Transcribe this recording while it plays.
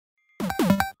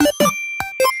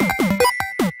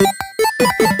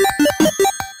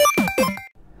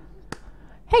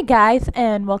Hey guys,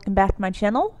 and welcome back to my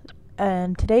channel.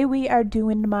 And today we are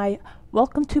doing my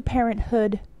Welcome to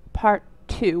Parenthood Part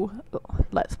 2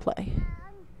 Let's Play.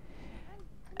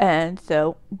 And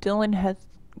so Dylan has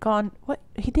gone. What?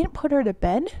 He didn't put her to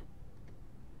bed?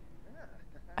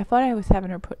 I thought I was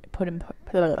having her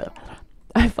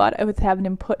I thought I was having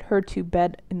him put her to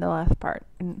bed in the last part.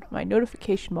 And my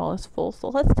notification wall is full, so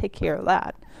let's take care of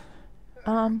that.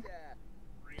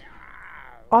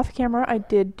 Off camera, I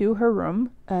did do her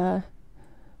room.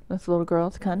 This little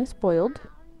girl's kind of spoiled.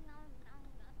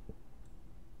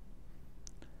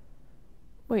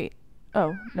 Wait.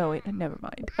 Oh, no, wait, never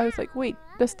mind. I was like, wait,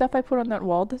 the stuff I put on that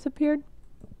wall disappeared?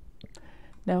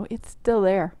 No, it's still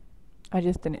there. I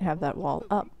just didn't have that wall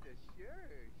up.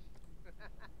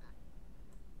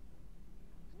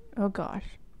 Oh, gosh.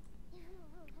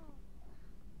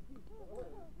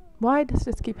 Why does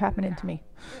this keep happening to me?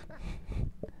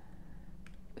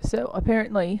 So,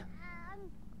 apparently,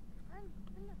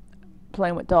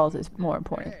 playing with dolls is more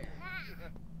important.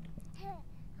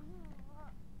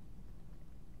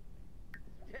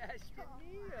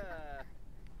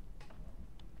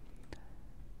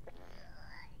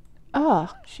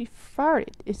 Ah, she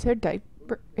farted. Is her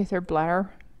diaper, is her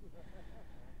bladder?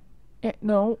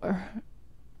 No.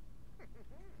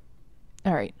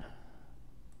 Alright.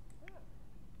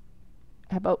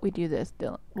 How about we do this,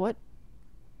 Dylan? What?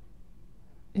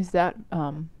 Is that,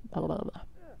 blah, blah, blah.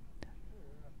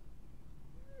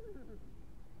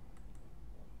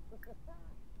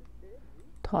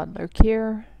 Toddler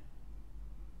care.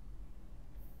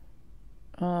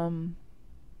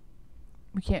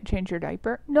 We can't change your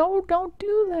diaper. No, don't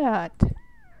do that.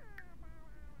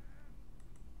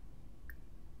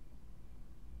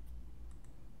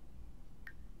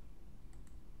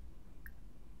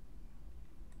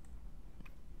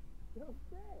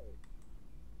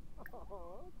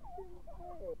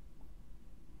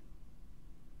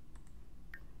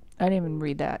 I didn't even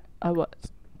read that. I was.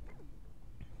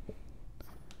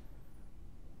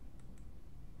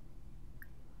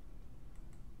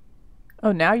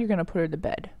 Oh, now you're gonna put her to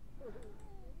bed.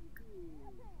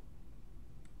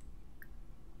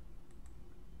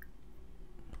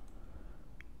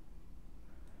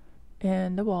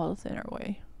 And the wall's in our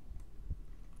way.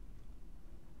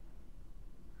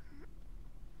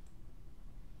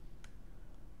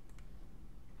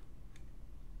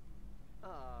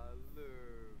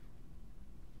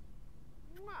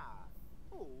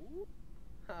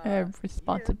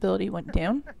 Responsibility went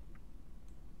down.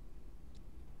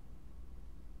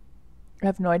 I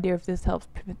have no idea if this helps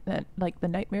prevent like the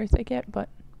nightmares I get, but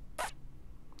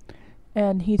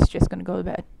and he's just gonna go to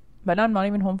bed. But I'm not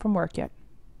even home from work yet.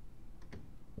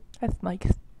 That's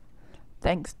nice.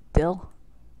 Thanks, Dill.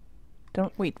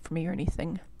 Don't wait for me or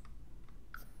anything.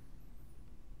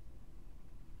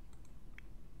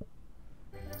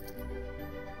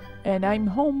 And I'm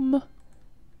home.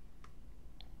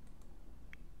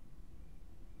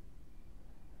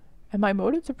 And my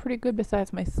motives are pretty good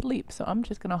besides my sleep, so I'm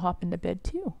just gonna hop into bed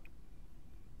too.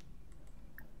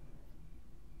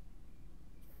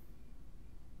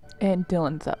 And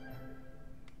Dylan's up.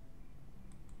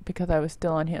 Because I was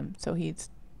still on him, so he's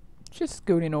just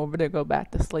scooting over to go back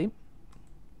to sleep.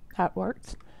 That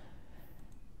works.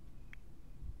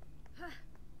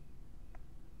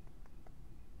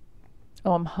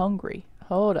 Oh, I'm hungry.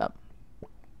 Hold up.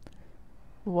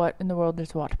 What in the world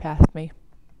just walked past me?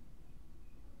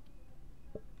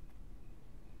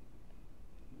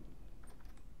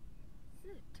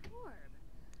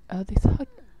 Oh, these hug.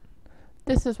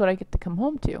 This is what I get to come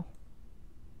home to.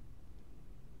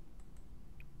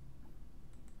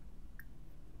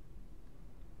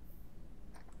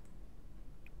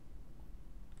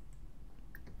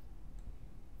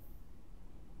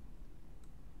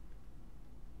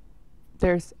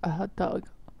 There's a hot dog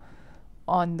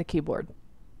on the keyboard.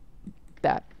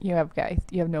 That you have, guys.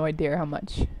 You have no idea how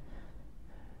much.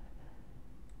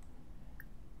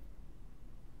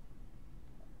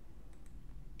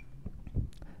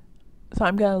 So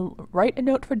I'm going to write a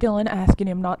note for Dylan asking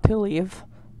him not to leave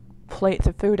plates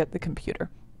of food at the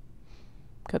computer.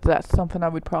 Because that's something I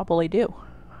would probably do.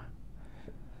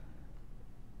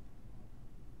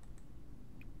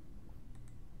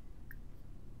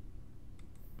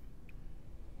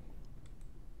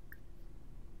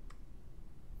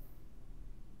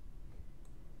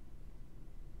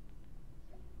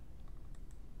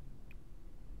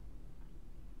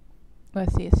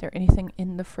 Let's see, is there anything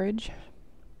in the fridge?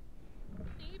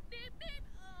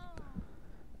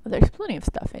 Oh, there's plenty of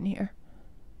stuff in here.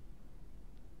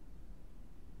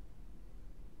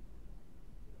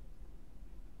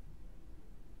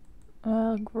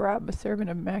 I'll grab a serving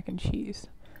of mac and cheese.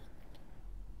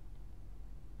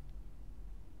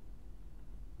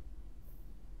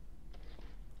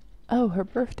 Oh, her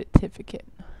birth certificate.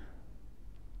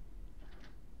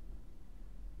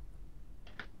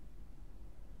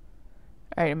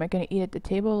 Alright, am I gonna eat at the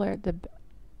table or at the...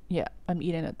 Yeah, I'm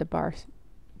eating at the bar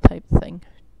type thing.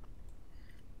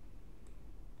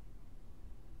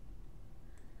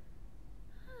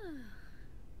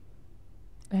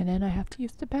 And then I have to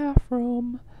use the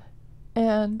bathroom.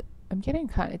 And I'm getting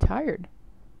kind of tired.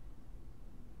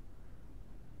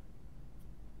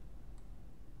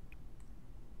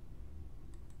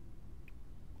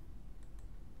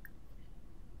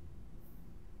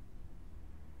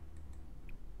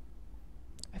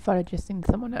 I thought I'd just seen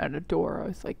someone at a door. I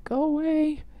was like, go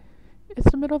away. It's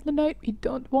the middle of the night. We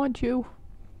don't want you.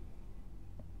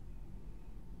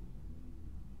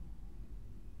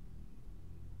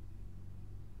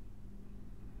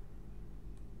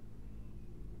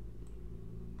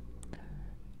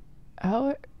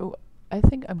 I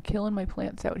think I'm killing my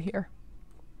plants out here.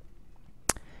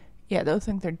 Yeah, those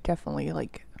things are definitely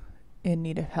like in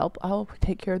need of help. I'll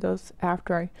take care of those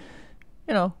after I,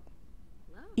 you know,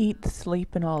 eat,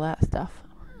 sleep, and all that stuff.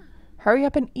 Hurry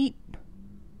up and eat.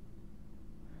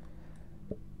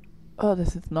 Oh,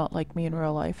 this is not like me in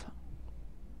real life.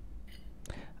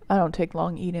 I don't take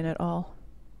long eating at all.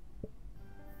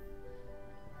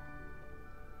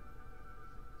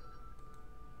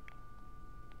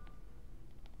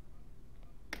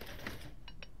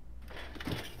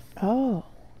 Oh,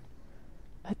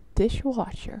 a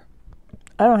dishwasher.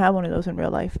 I don't have one of those in real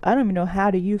life. I don't even know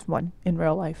how to use one in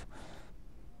real life.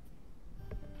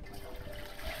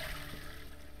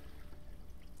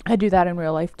 I do that in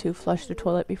real life too, flush the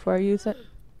toilet before I use it.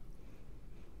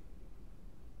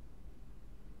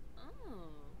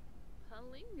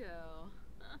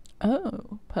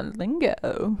 Oh,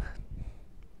 Palingo.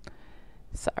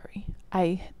 Sorry.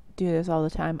 I do this all the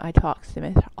time. I talk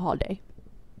Smith all day.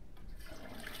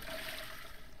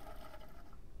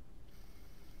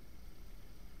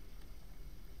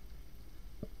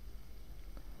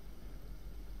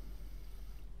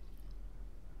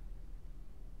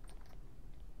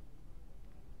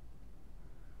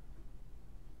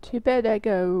 To bed I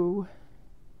go.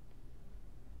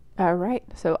 Alright,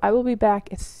 so I will be back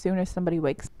as soon as somebody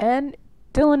wakes. And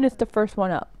Dylan is the first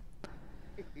one up.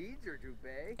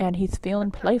 And he's feeling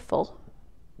playful.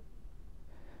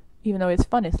 Even though his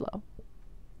fun is low.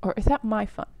 Or is that my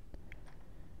fun?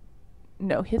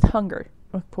 No, his hunger.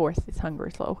 Of course his hunger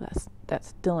is low.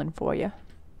 That's Dylan for you.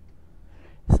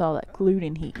 It's all that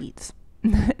gluten he eats.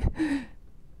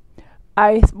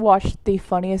 I watched the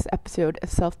funniest episode of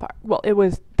South Park. Well, it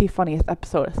was the funniest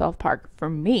episode of South Park for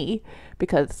me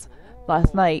because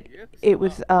last night it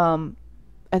was I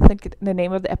think the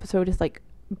name of the episode is like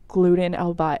gluten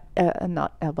Ebola.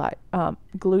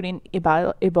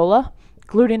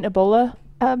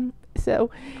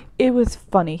 So it was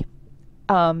funny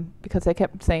because I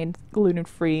kept saying gluten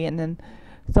free, and then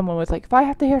someone was like, if I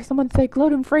have to hear someone say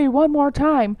gluten free one more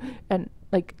time, and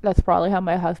like that's probably how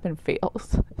my husband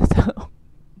feels. So,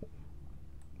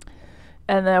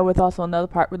 and there was also another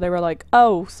part where they were like,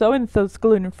 oh, so and so's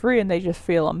gluten free, and they just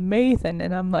feel amazing,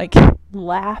 and I'm like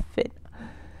laughing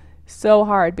so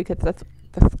hard because that's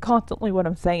constantly what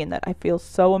I'm saying, that I feel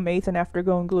so amazing after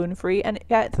going gluten free. And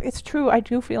yeah, it's true, I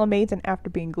do feel amazing after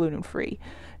being gluten free,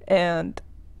 and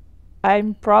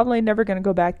I'm probably never gonna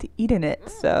go back to eating it,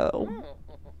 so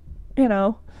you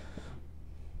know,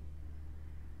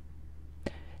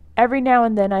 every now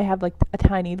and then I have like a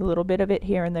tiny little bit of it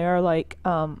here and there. Like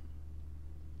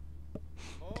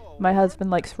my husband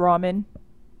likes ramen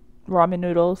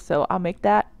noodles, so I'll make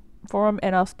that for him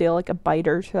and I'll steal like a bite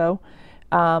or so.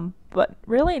 But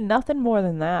really nothing more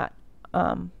than that.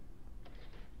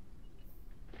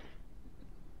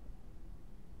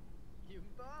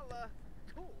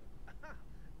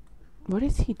 What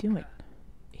is he doing?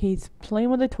 He's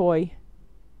playing with a toy.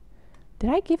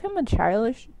 Did I give him a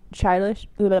childish trait?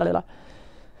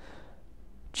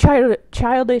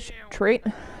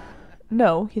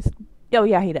 No, oh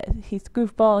yeah, he does. He's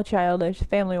goofball, childish,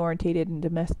 family oriented, and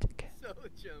domestic.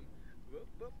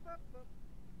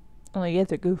 Only he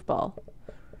is a goofball.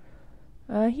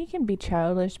 He can be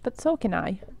childish, but so can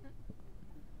I.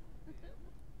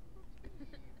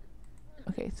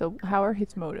 Okay, so how are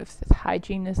his motives? His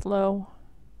hygiene is low.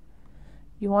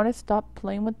 You want to stop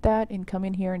playing with that and come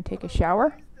in here and take a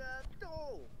shower?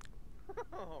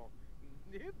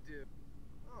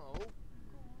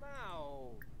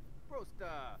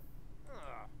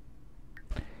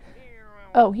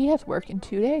 Oh, he has work in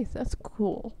 2 days. That's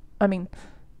cool. I mean,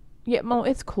 yeah, Mo,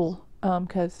 it's cool.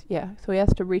 Cause yeah, so he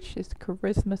has to reach his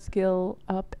charisma skill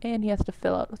up, and he has to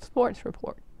fill out a sports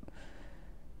report.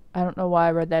 I don't know why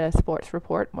I read that as sports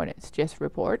report when it's just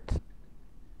reports.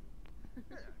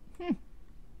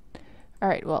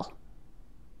 Alright, well.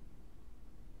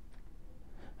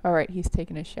 Alright, he's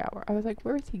taking a shower. I was like,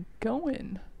 where is he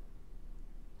going?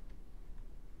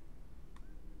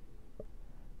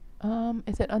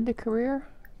 Is it under career?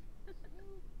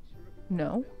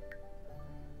 No.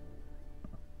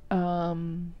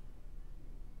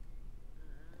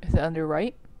 Is it under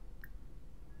right?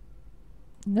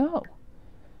 No.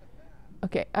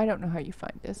 Okay, I don't know how you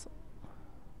find this.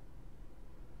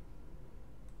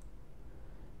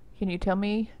 Can you tell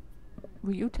me?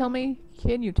 Will you tell me?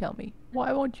 Can you tell me?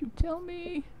 Why won't you tell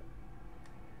me?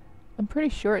 I'm pretty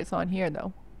sure it's on here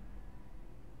though.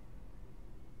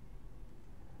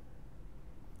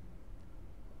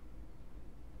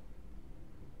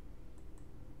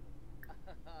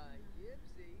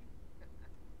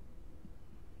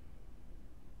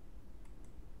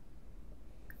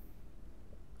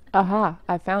 Aha,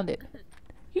 I found it.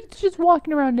 He's just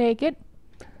walking around naked.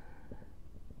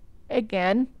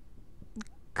 Again,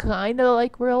 kinda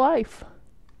like real life.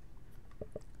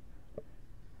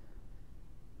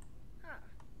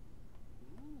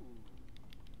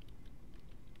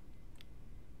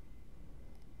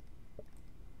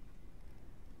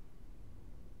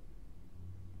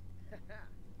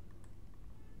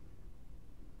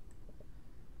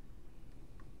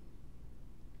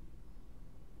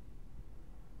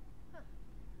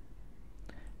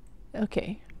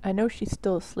 Okay, I know she's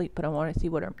still asleep, but I want to see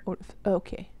what her motive.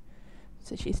 Okay,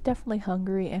 so she's definitely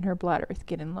hungry and her bladder is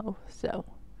getting low, so.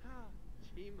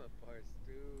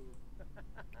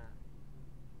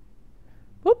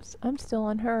 Whoops, I'm still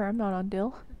on her, I'm not on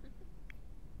Dill.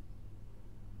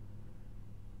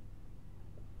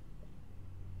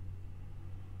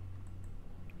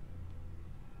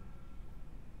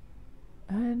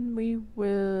 And we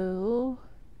will...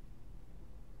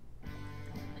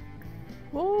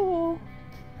 Whoa!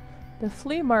 The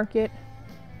flea market.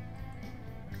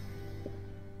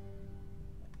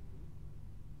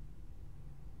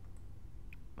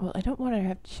 Well, I don't want to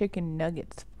have chicken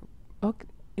nuggets. Okay,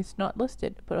 it's not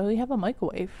listed, but we have a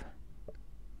microwave.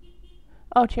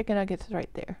 Oh, chicken nuggets is right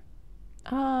there.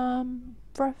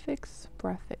 Breakfast.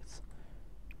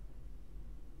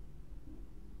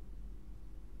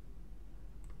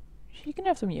 She can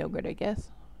have some yogurt, I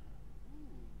guess.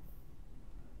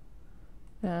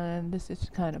 And this is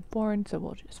kind of boring, so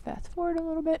we'll just fast forward a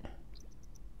little bit.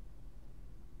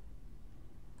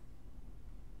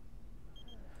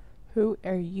 Who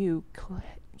are you,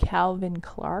 Calvin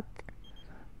Clark?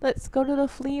 Let's go to the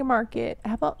flea market.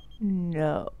 How about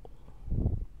no?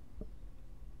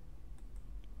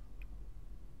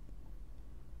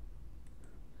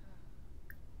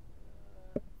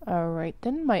 Alright,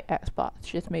 then my Xbox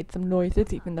just made some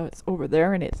noises even though it's over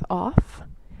there and it's off.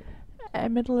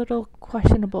 I'm a little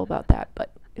questionable about that,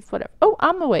 but it's whatever. Oh,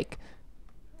 I'm awake.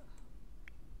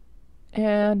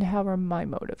 And how are my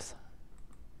motives?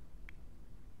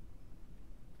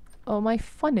 Oh, my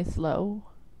fun is low.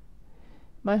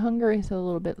 My hunger is a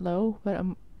little bit low, but I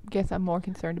guess I'm more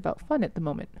concerned about fun at the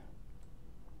moment.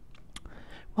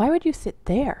 Why would you sit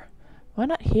there? Why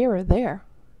not here or there?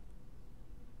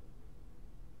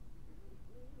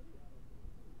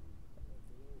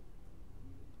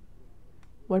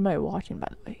 What am I watching, by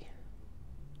the way?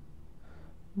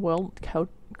 World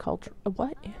culture.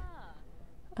 What?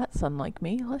 That's unlike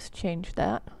me. Let's change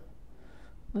that.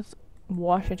 Let's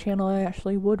watch a channel I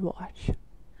actually would watch.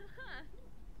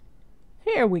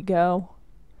 Here we go.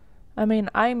 I mean,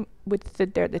 I would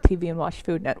sit there at the TV and watch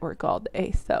Food Network all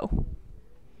day, so.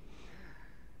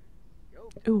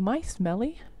 Ooh, am I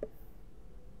smelly?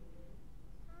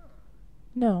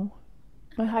 No.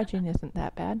 My hygiene isn't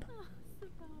that bad.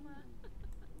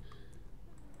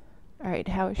 Alright,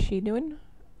 how is she doing?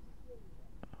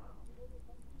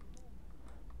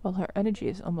 Well, her energy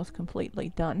is almost completely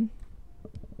done.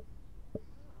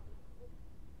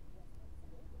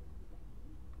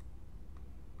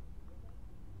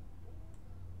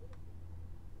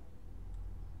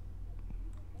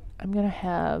 I'm gonna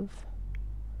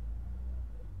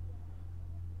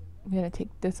take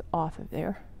this off of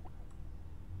there.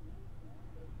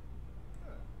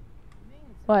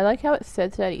 Well, I like how it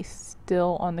says that he's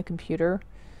still on the computer,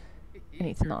 and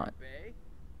he's not.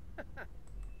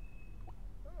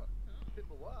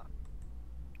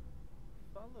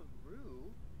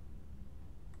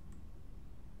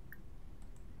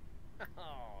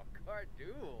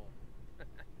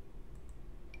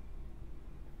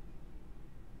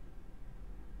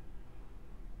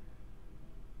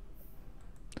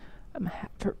 I'm gonna have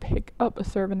her pick up a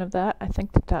serving of that. I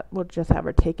think that will just have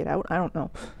her take it out. I don't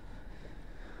know.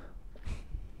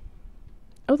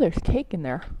 Oh, there's cake in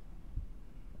there.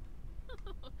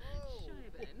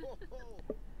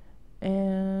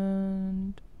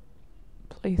 And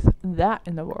place that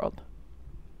in the world.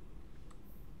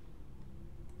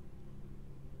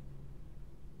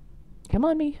 Come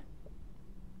on, me.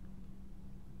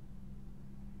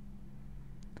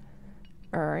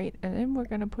 Alright, and then we're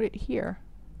going to put it here.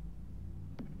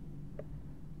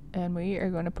 And we are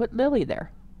going to put Lily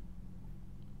there.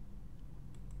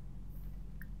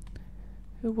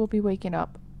 Who will be waking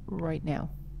up right now.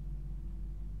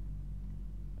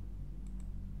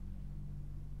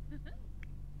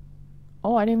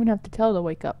 Oh, I didn't even have to tell her to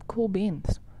wake up. Cool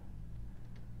beans.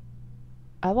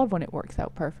 I love when it works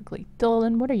out perfectly.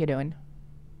 Dylan, what are you doing?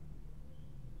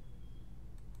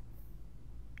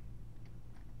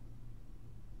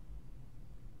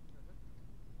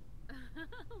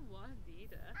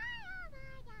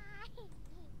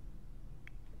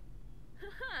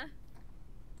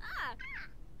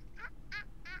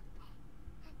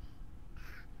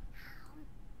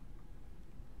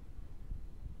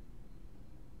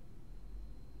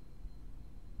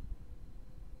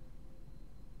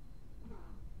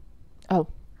 Oh.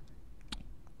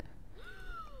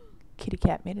 Kitty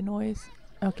cat made a noise.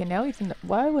 Okay, now he's in the...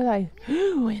 Why would I...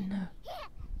 in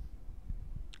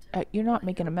the... you're not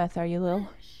making a mess, are you, Lil?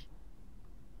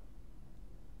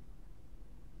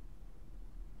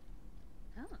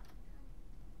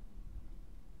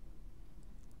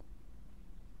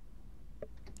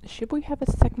 Should we have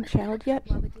a second child yet?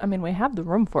 I mean, we have the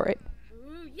room for it.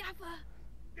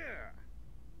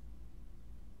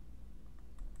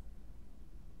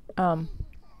 Are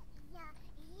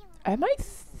my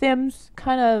Sims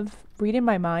kind of reading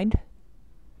my mind?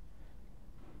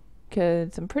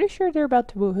 Because I'm pretty sure they're about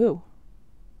to woohoo.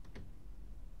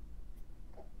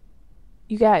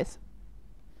 You guys.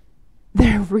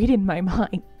 They're reading my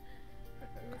mind.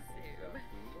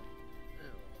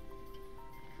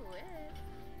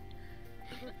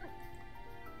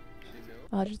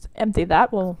 I'll just empty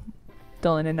that while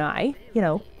Dylan and I, you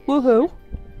know, woohoo.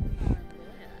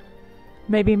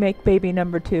 Maybe make baby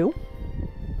number 2.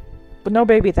 But no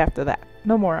babies after that.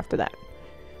 No more after that.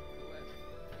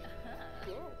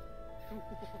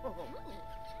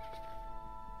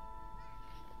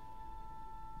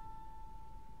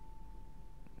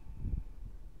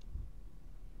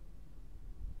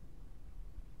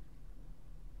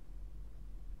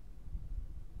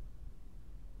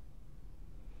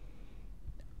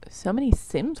 So many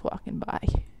Sims walking by.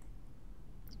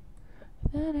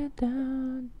 Da, da,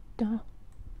 da, da.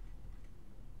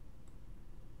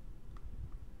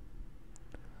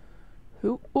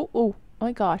 Who? Oh, oh,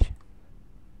 my gosh.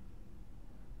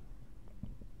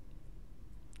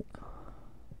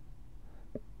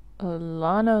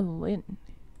 Alana Lynn.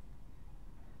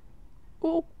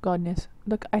 Oh, goodness.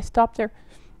 Look, I stopped her.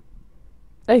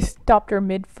 I stopped her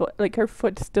mid-foot. Like, her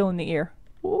foot's still in the ear.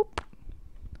 Whoop.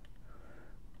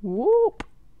 Whoop.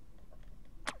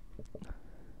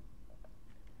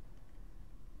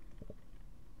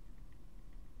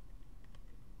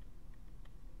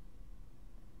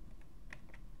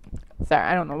 Sorry,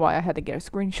 I don't know why I had to get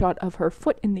a screenshot of her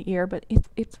foot in the ear, but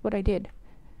it's what I did.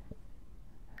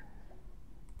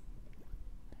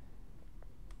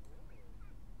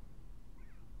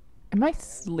 Am I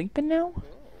sleeping now?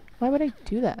 Why would I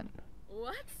do that?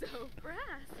 What so brass?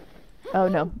 Oh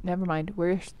no, never mind.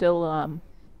 We're still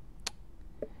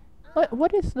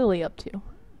What is Lily up to?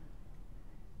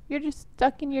 You're just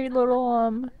stuck in your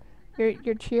little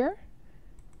your chair?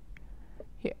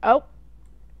 Here. Oh.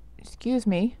 Excuse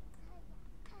me.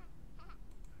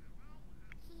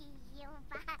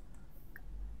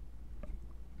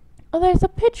 Oh, there's a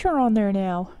picture on there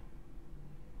now.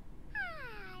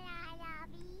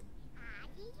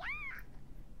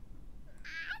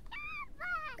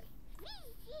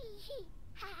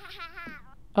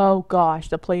 Oh gosh,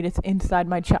 the plate is inside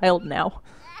my child now.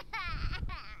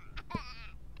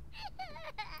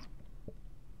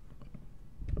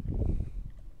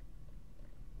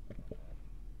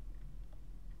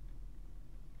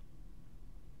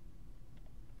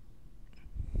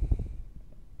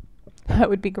 That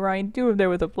would be grind too if there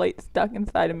was a plate stuck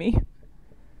inside of me.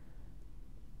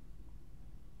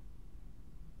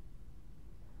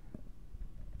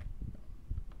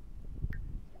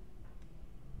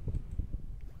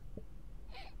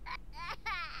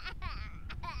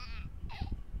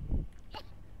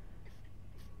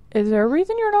 Is there a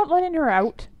reason you're not letting her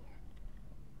out?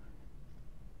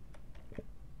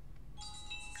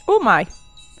 Oh my!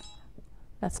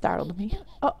 That startled me.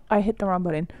 Oh, I hit the wrong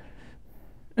button.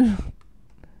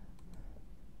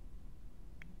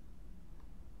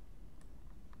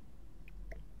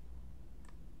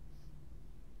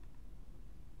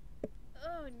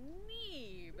 Oh,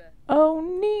 Neeb. Oh,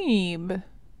 Neeb.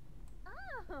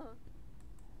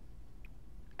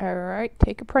 Alright,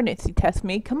 take a pregnancy test,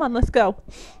 me. Come on, let's go.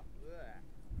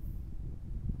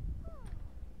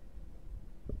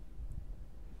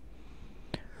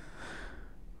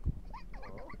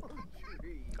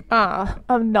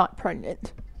 I'm not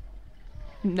pregnant.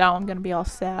 Now I'm gonna be all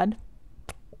sad.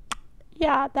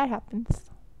 Yeah, that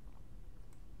happens.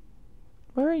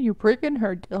 Where are you bringing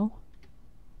her, Dill?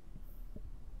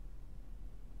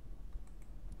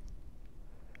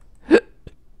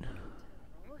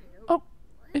 Oh,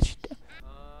 is she dead?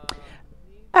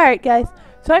 Alright, guys.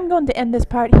 So I'm going to end this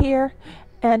part here,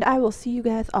 and I will see you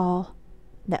guys all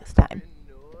next time.